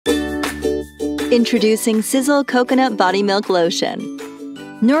Introducing Sisel Coconut Body Milk Lotion.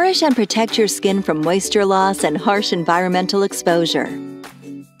 Nourish and protect your skin from moisture loss and harsh environmental exposure.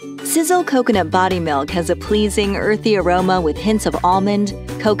 Sisel Coconut Body Milk has a pleasing, earthy aroma with hints of almond,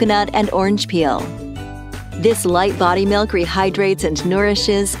 coconut, and orange peel. This light body milk rehydrates and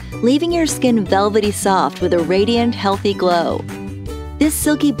nourishes, leaving your skin velvety soft with a radiant, healthy glow. This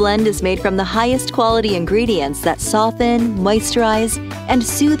silky blend is made from the highest quality ingredients that soften, moisturize, and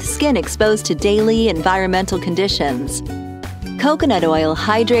soothe skin exposed to daily environmental conditions. Coconut oil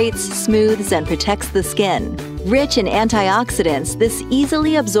hydrates, smooths, and protects the skin. Rich in antioxidants, this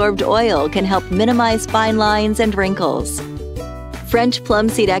easily absorbed oil can help minimize fine lines and wrinkles. French plum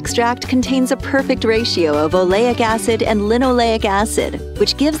seed extract contains a perfect ratio of oleic acid and linoleic acid,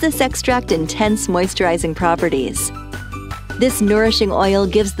 which gives this extract intense moisturizing properties. This nourishing oil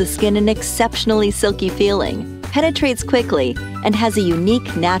gives the skin an exceptionally silky feeling, penetrates quickly, and has a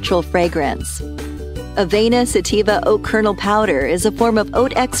unique natural fragrance. Avena sativa oat kernel powder is a form of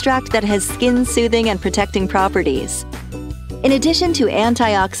oat extract that has skin-soothing and protecting properties. In addition to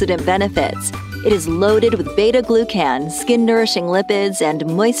antioxidant benefits, it is loaded with beta-glucan, skin-nourishing lipids, and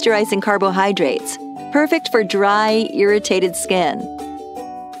moisturizing carbohydrates, perfect for dry, irritated skin.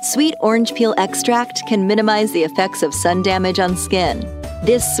 Sweet orange peel extract can minimize the effects of sun damage on skin.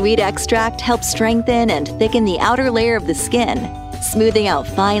 This sweet extract helps strengthen and thicken the outer layer of the skin, smoothing out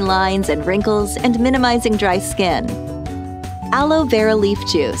fine lines and wrinkles and minimizing dry skin. Aloe vera leaf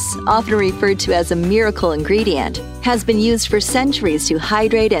juice, often referred to as a miracle ingredient, has been used for centuries to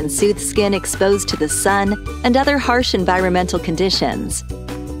hydrate and soothe skin exposed to the sun and other harsh environmental conditions.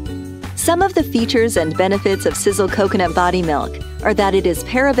 Some of the features and benefits of Sisel Coconut Body Milk are that it is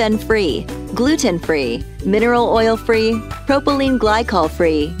paraben-free, gluten-free, mineral oil-free, propylene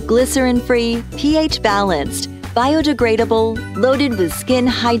glycol-free, glycerin-free, pH-balanced, biodegradable, loaded with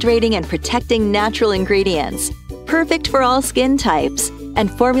skin-hydrating and protecting natural ingredients, perfect for all skin types,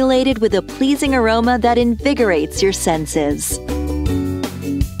 and formulated with a pleasing aroma that invigorates your senses.